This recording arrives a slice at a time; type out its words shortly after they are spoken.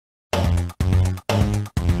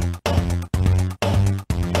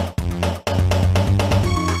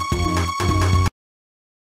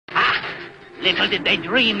Little did they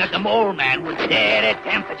dream that the Mole Man would dare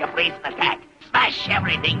attempt such a brazen attack. Smash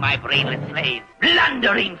everything, my brainless slaves.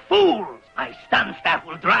 Blundering fools! My stun staff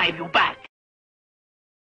will drive you back.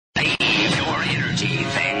 Save your energy,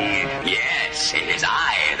 thing. Yes, it is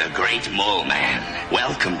I, the Great Mole Man.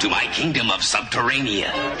 Welcome to my kingdom of Subterranea.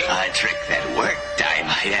 A trick that worked, I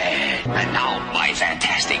might add. And now, my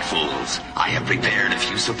fantastic fools, I have prepared a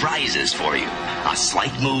few surprises for you. A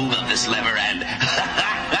slight move of this lever and...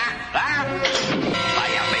 I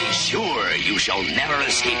have made sure you shall never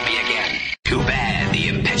escape me again. Too bad the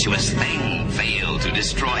impetuous thing failed to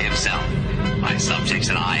destroy himself. My subjects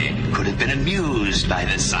and I could have been amused by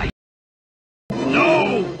the sight.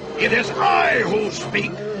 No! It is I who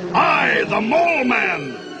speak! I, the Mole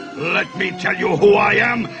Man! Let me tell you who I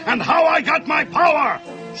am and how I got my power,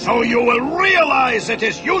 so you will realize it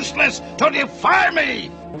is useless to defy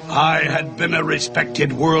me! I had been a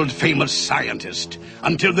respected world-famous scientist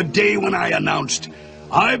until the day when I announced,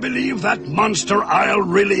 I believe that Monster Isle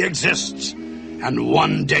really exists, and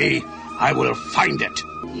one day I will find it.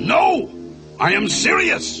 No! I am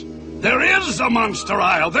serious! There is a Monster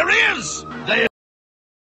Isle! There is! I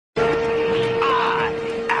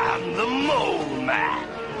am the Mole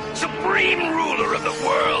Man, supreme ruler of the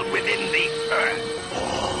world within the earth.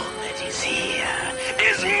 All that is here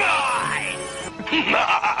is mine!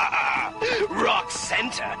 Rock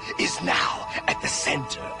Center is now at the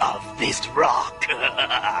center of this rock.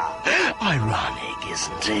 Ironic,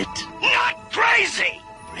 isn't it? Not crazy!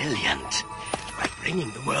 Brilliant. By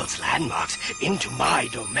bringing the world's landmarks into my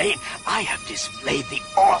domain, I have displayed the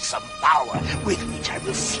awesome power with which I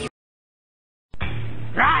will see.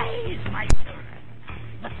 Rise, my children.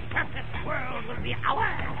 The surface world will be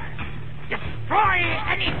ours. Destroy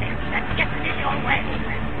anything that gets in your way.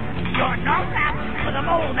 You're no match for the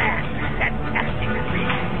Mole Man. Fantastic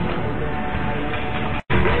creature.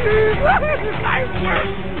 My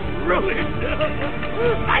work ruined.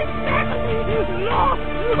 My family lost.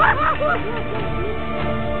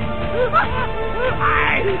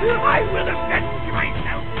 I will avenge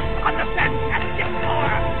myself on the Fantastic Four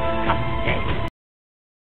someday.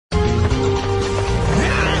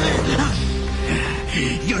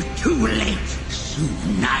 You're too late.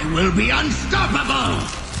 Soon I will be unstoppable.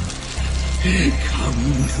 Come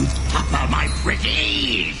to papa, my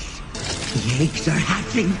pretties. The eggs are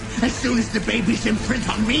hatching. As soon as the babies imprint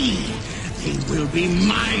on me, they will be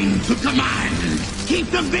mine to command. Keep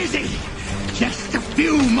them busy. Just a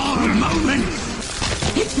few more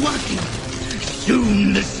moments. It's working.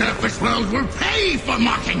 Soon the surface world will pay for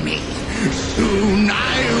mocking me. Soon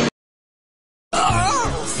I...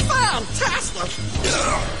 Oh, fantastic!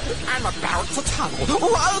 I'm about to tunnel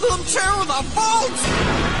right into the vault!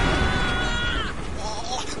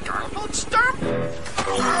 Stop! I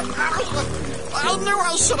knew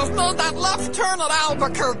I should have made that left turn at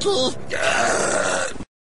Albuquerque.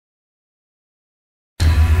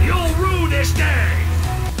 You'll rue this day!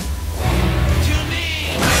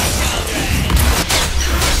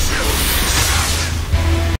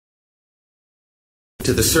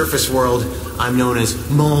 To the surface world, I'm known as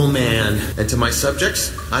Mole Man. And to my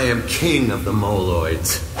subjects, I am king of the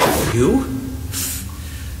Moloids. You?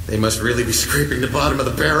 They must really be scraping the bottom of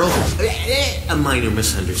the barrel. A minor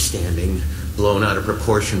misunderstanding, blown out of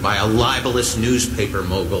proportion by a libelous newspaper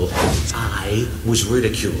mogul. I was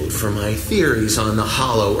ridiculed for my theories on the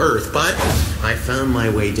hollow earth, but I found my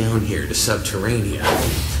way down here to Subterranea.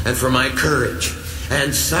 And for my courage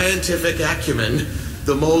and scientific acumen,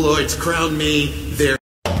 the Moloids crowned me their